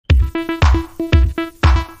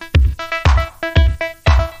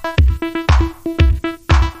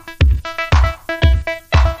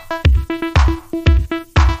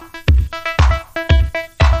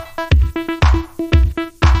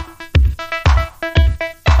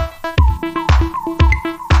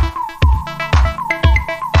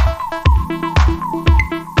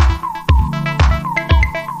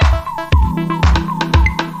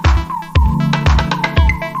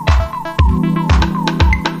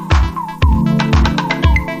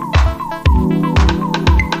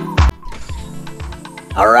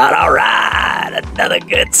All right, another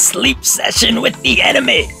good sleep session with the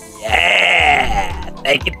enemy. Yeah,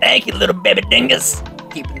 thank you, little baby dingus.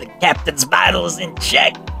 Keeping the captain's vitals in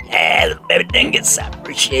check. Yeah, little baby dingus, I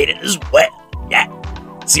appreciate it as well. Yeah,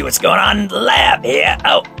 see what's going on in the lab here.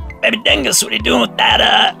 Oh, baby dingus, what are you doing with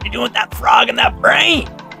that, frog in that brain?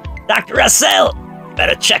 Dr. Russell, you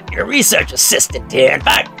better check your research assistant here. In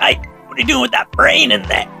fact, hey, what are you doing with that brain in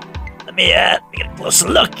there? Let me get a closer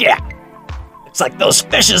look here. Looks like those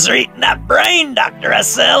fishes are eating that brain, Dr.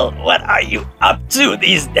 Russell. What are you up to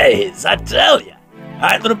these days, I tell you? All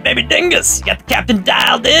right, little baby dingus, you got the captain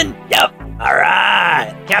dialed in? Yep, all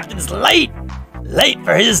right. Captain's late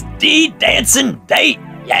for his D-dancing date.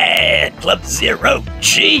 Yeah, Club Zero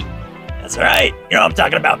G. That's right, you know what I'm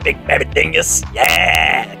talking about, big baby dingus.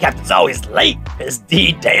 Yeah, the captain's always late for his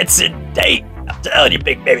D-dancing date. I'm telling you,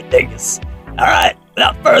 big baby dingus. All right,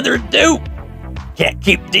 without further ado, can't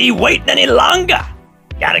keep D waiting any longer.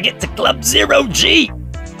 Gotta get to Club Zero G.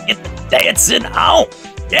 Get the dancing on.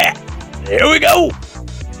 Yeah, here we go.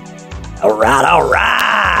 All right,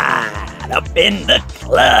 up in the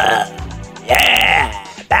club. Yeah,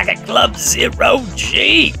 back at Club Zero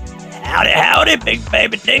G. Howdy, big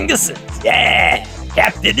baby dinguses. Yeah,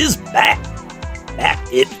 Captain is back.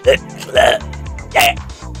 Back in the club. Yeah,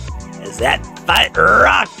 is that Fight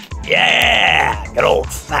Rock? Yeah, good old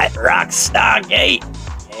Fight Rock Stargate.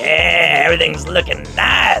 Yeah, everything's looking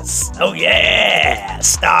nice. Oh yeah,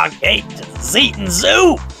 Stargate to the Zeton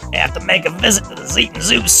Zoo. I have to make a visit to the Zeton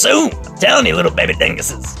Zoo soon. I'm telling you, little baby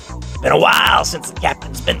dinguses. Been a while since the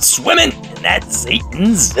captain's been swimming in that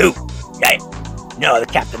Zeton Zoo. Yeah, you know the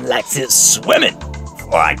captain likes his swimming.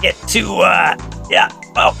 Before I get to,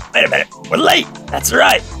 wait a minute, we're late. That's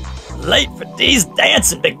right. Late for Dee's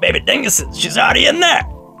dancing, big baby dinguses. She's already in there.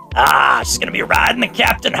 She's gonna be riding the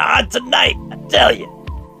captain hard tonight, I tell you.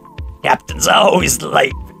 Captain's always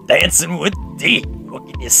late for dancing with D. What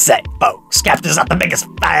can you say, folks? Captain's not the biggest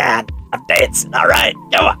fan of dancing, all right?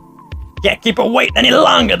 Come on. Can't keep her waiting any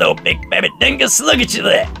longer, though, big baby dingus. Look at you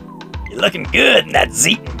there. You're looking good in that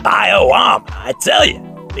Zeton bio armor, I tell you.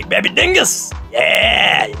 Big baby dingus.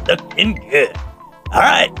 Yeah, you're looking good. All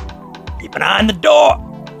right, keep an eye on the door.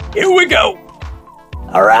 Here we go.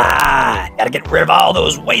 All right, gotta get rid of all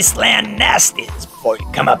those wasteland nasties before you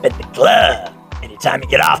come up in the club. Anytime you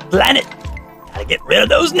get off planet, gotta get rid of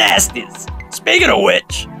those nasties. Speaking of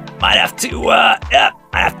which, might have to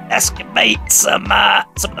excavate some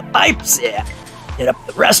of the pipes here. Hit up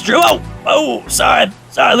the restroom. Oh, sorry,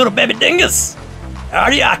 little baby dingus.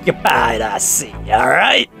 Already occupied, I see. All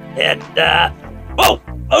right, and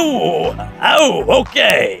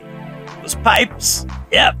okay. Those pipes.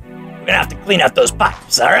 Yep. We're gonna have to clean out those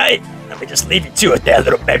pipes, all right? Let me just leave you to it there,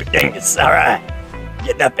 little baby dingus, all right?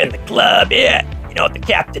 Getting up in the club here. You know what the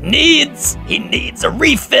captain needs? He needs a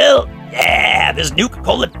refill. Yeah, there's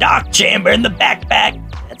Nuka-Cola Dark Chamber in the backpack.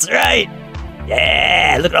 That's right.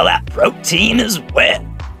 Yeah, look at all that protein as well.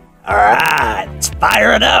 All right, let's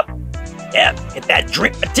fire it up. Yep, get that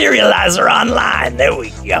drink materializer online. There we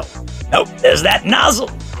go. Nope, there's that nozzle.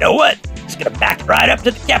 You know what? Just gonna back it right up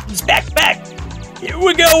to the captain's backpack. Here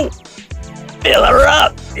we go. Fill her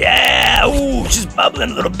up. Yeah, ooh, she's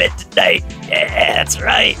bubbling a little bit today. Yeah, that's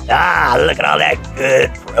right. Look at all that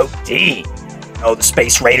good protein. Oh, the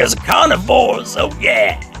Space Raiders are carnivores. Oh,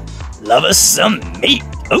 yeah. Love us some meat.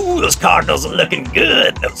 Ooh, those cardinals are looking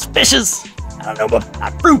good. Those fishes. I don't know about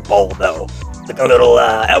my fruit bowl, though. Look a little,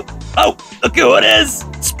 look who it is.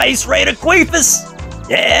 Space Raider Queefus.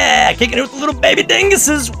 Yeah, kicking it with the little baby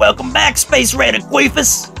dinguses. Welcome back, Space Raider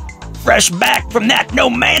Queefus. Fresh back from that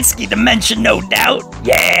no-mansky dimension, no doubt.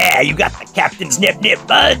 Yeah, you got the captain's nip-nip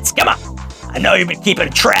buds. Come on. I know you've been keeping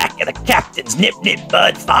track of the captain's nip-nip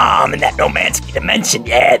bud farm in that no-mansky dimension.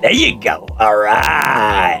 Yeah, there you go. All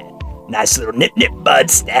right. Nice little nip-nip bud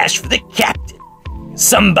stash for the captain.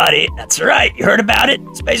 Somebody, that's right, you heard about it.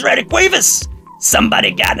 Space Raider Queefus.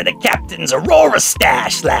 Somebody got into the captain's Aurora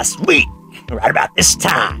stash last week. Right about this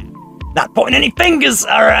time. Not pointing any fingers,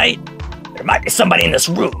 all right? There might be somebody in this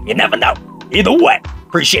room, you never know. Either way,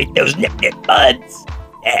 appreciate those nip-nip buds.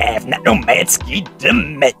 Yeah, from that no-mansky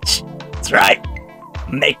dimension. That's right.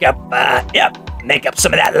 Make up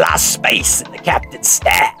some of that lost space in the captain's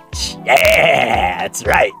stash. Yeah, that's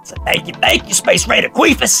right. So thank you, Space Raider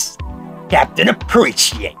Queefus. Captain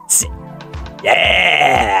appreciates it.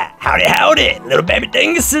 Yeah, howdy, little baby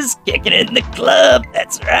dinguses kicking it in the club.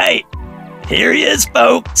 That's right. Here he is,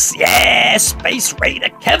 folks. Yeah, Space Raider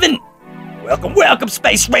Kevin. Welcome,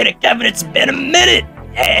 Space Raider Kevin. It's been a minute.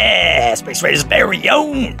 Yeah, Space Raider's very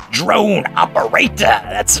own drone operator.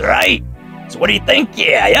 That's right. So what do you think?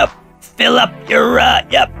 Yeah, yep. fill up your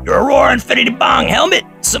Aurora Infinity Bong helmet.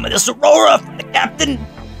 Some of this Aurora from the captain.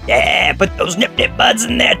 Yeah, put those nip buds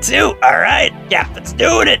in there too. Alright, Captain's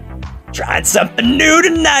doing it. Trying something new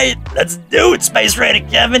tonight. Let's do it, Space Raider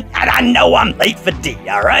Kevin. And I know I'm late for D,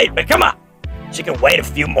 alright? But come on. She can wait a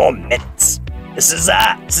few more minutes. This is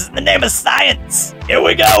in the name of science. Here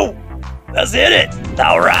we go. Let's hit it.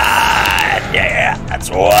 Alright. Yeah, that's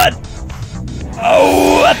one.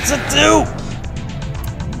 Oh, that's a two.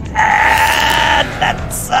 And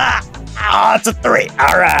that's it's a three.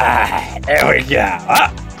 Alright. There we go.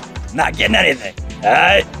 Not getting anything.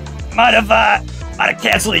 Alright. Might have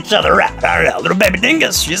canceled each other out. I don't know. Little baby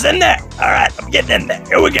dingus, she's in there. Alright, I'm getting in there.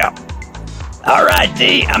 Here we go. Alright,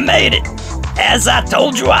 D, I made it. As I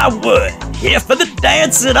told you I would. Here for the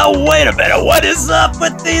dancing. Oh, wait a minute. What is up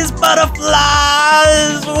with these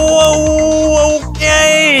butterflies? Whoa,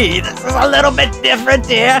 okay. This is a little bit different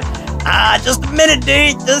here. Just a minute,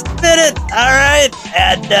 D. Just a minute. All right.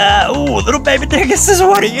 And, little baby dinguses,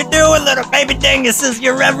 what are you doing, little baby dinguses?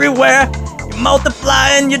 You're everywhere. You're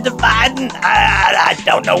multiplying, you're dividing. I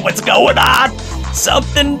don't know what's going on.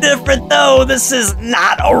 Something different, though. This is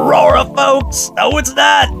not Aurora, folks. No, it's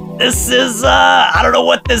not. This is, I don't know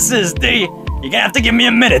what this is, D. You're gonna have to give me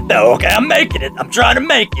a minute, though, okay? I'm making it. I'm trying to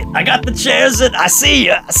make it. I got the chairs in. I see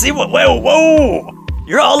you. I see what, whoa.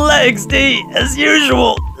 You're all legs, D, as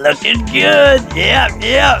usual. Looking good. Yeah.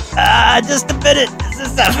 Just a minute. This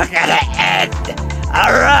is never gonna end.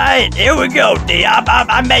 All right, here we go, D.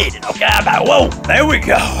 I made it, okay? Whoa, there we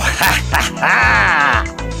go.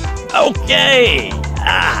 Okay.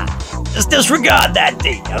 Just disregard that,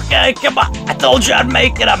 D, okay? Come on. I told you I'd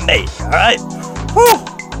make it, I made it, alright? Whew!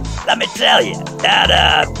 Let me tell you that,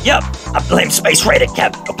 I blame Space Raider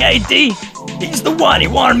Kevin, okay, D? He's the one. He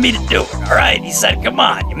wanted me to do it, alright? He said, come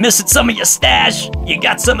on, you're missing some of your stash. You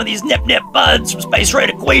got some of these nip buds from Space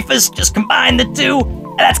Raider Queefus. Just combine the two,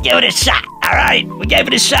 and let's give it a shot, alright? We gave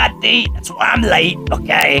it a shot, D. That's why I'm late,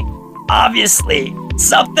 okay? Obviously,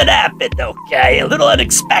 something happened, okay? A little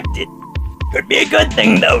unexpected. Could be a good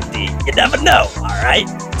thing, though, D. You never know, alright?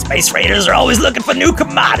 Space Raiders are always looking for new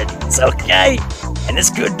commodities, okay? And this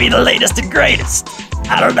could be the latest and greatest.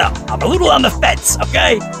 I don't know. I'm a little on the fence,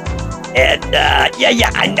 okay? And, I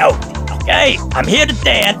know, D, okay? I'm here to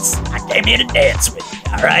dance. I came here to dance with you,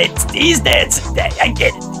 alright? It's D's dancing day. I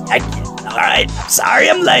get it, alright? I'm sorry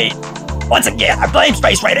I'm late. Once again, I blame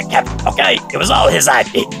Space Raider Kevin, okay? It was all his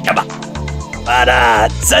idea. Come on.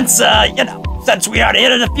 But, since we already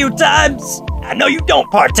hit it a few times, I know you don't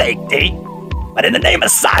partake, D. But in the name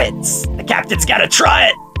of science, the captain's gotta try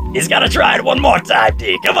it. He's gotta try it one more time,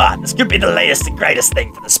 D. Come on, this could be the latest and greatest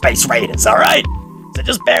thing for the Space Raiders, alright? So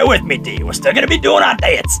just bear with me, D. We're still gonna be doing our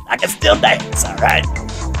dance. I can still dance, alright?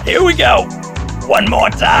 Here we go. One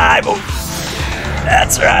more time. Ooh.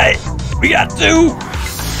 That's right. We got two.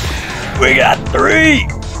 We got three.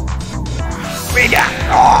 We got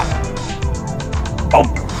boom.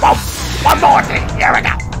 One more thing. Here we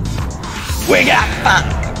go. We got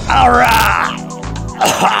alright.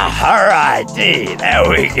 Alright, D. There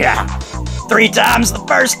we go. 3 times the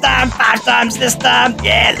first time, 5 times this time.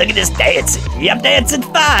 Yeah, look at this dancing. D. I'm dancing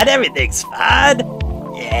fine. Everything's fine.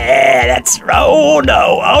 Yeah, that's oh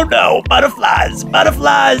no. Butterflies.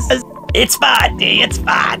 It's fine, D. It's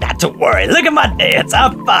fine. Not to worry. Look at my dance.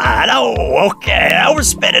 I'm fine. Oh, okay. Now we're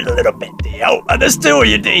spinning a little bit, D. Oh, there's 2 of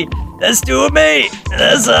you, D. There's 2 of me.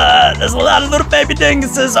 There's a lot of little baby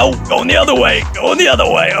dinguses. Oh, going the other way.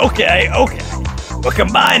 Okay. We're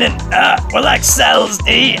combining. We're like cells,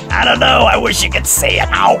 D. I don't know. I wish you could see it.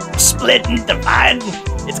 Oh, splitting, dividing.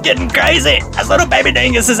 It's getting crazy. There's little baby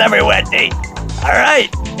dinguses everywhere, D. All right.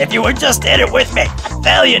 If you were just in it with me, I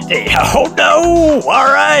tell you, D. Oh no.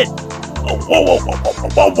 All right. Oh, whoa.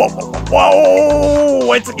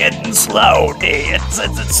 It's getting slow, D.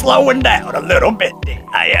 It's slowing down a little bit, D.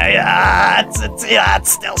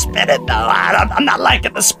 It's still spinning, though. I'm not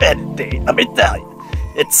liking the spin, D. Let me tell you.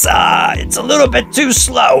 It's a little bit too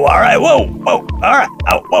slow, all right? Whoa, all right.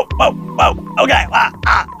 Oh, whoa. Okay,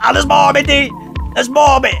 there's more of me, D. There's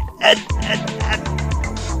more of me. And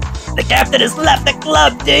the captain has left the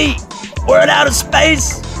club, D. We're in outer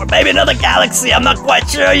space, or maybe another galaxy. I'm not quite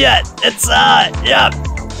sure yet. It's, yeah.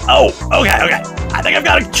 Oh, okay. I think I've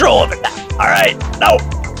got control of it now. All right. No,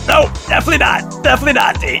 definitely not,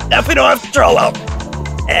 D. Definitely don't have control over it.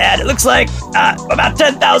 And it looks like about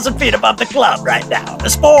 10,000 feet above the club right now.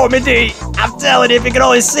 There's 4 of me, D. I'm telling you, if you can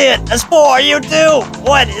only see it, there's 4 of you too.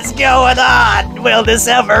 What is going on? Will this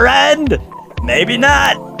ever end? Maybe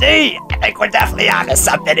not, D. I think we're definitely onto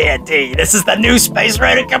something here, D. This is the new Space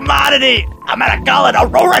Raider commodity. I'm gonna call it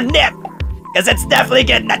Aurora Nip. Because it's definitely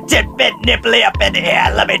getting a tit-bit nipply up in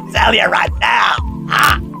here, let me tell you right now.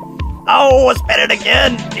 Oh, spin it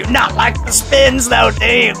again. Do not like the spins, though,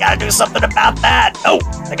 D. You gotta do something about that. Oh,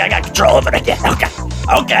 I think I got control of it again.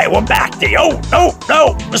 Okay, we're back, D. Oh,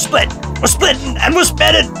 no, we're splitting, and we're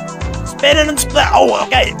spinning. Spinning and split. Oh,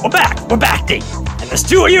 okay, we're back, D. And there's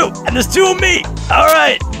two of you, and there's two of me. All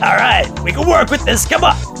right, we can work with this, come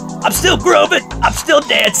on. I'm still grooving, I'm still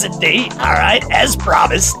dancing, D. All right, as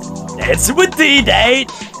promised. Dancing with D-Day.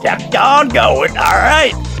 Kept on going, all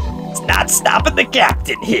right. It's not stopping the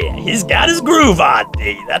captain here. He's got his groove on,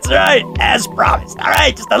 D. That's right, as promised. All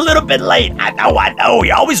right, just a little bit late. I know.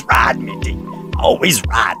 You always ride me, D. Always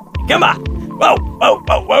ride me. Come on. Whoa.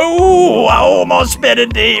 More spinning,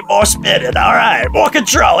 D. More spinning. All right, more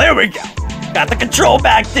control. Here we go. Got the control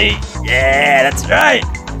back, D. Yeah, that's right.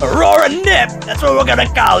 Aurora Nip. That's what we're going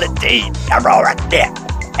to call it, D. Aurora Nip.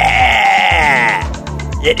 Yeah.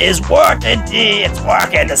 It is working, D. It's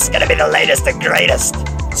working. This is going to be the latest and greatest.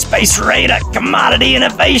 Space Raider commodity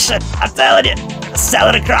innovation. I'm telling you, gonna sell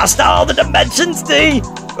it across all the dimensions, D.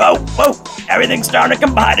 Whoa, everything's starting to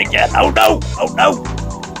combine again. Oh no.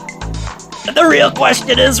 And the real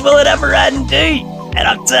question is, will it ever end, D? And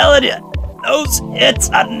I'm telling you, those hits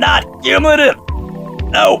are not cumulative.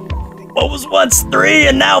 No, what was once 3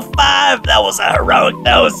 and now 5? That was a heroic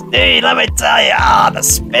dose, D. Let me tell you, the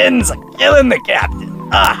spins are killing the captain.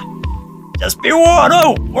 Just be warned.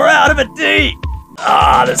 Oh, we're out of it, D.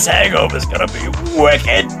 This hangover's gonna be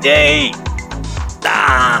wicked, D.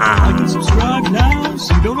 Like and subscribe now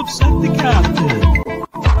so you don't upset the captain.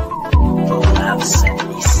 Don't upset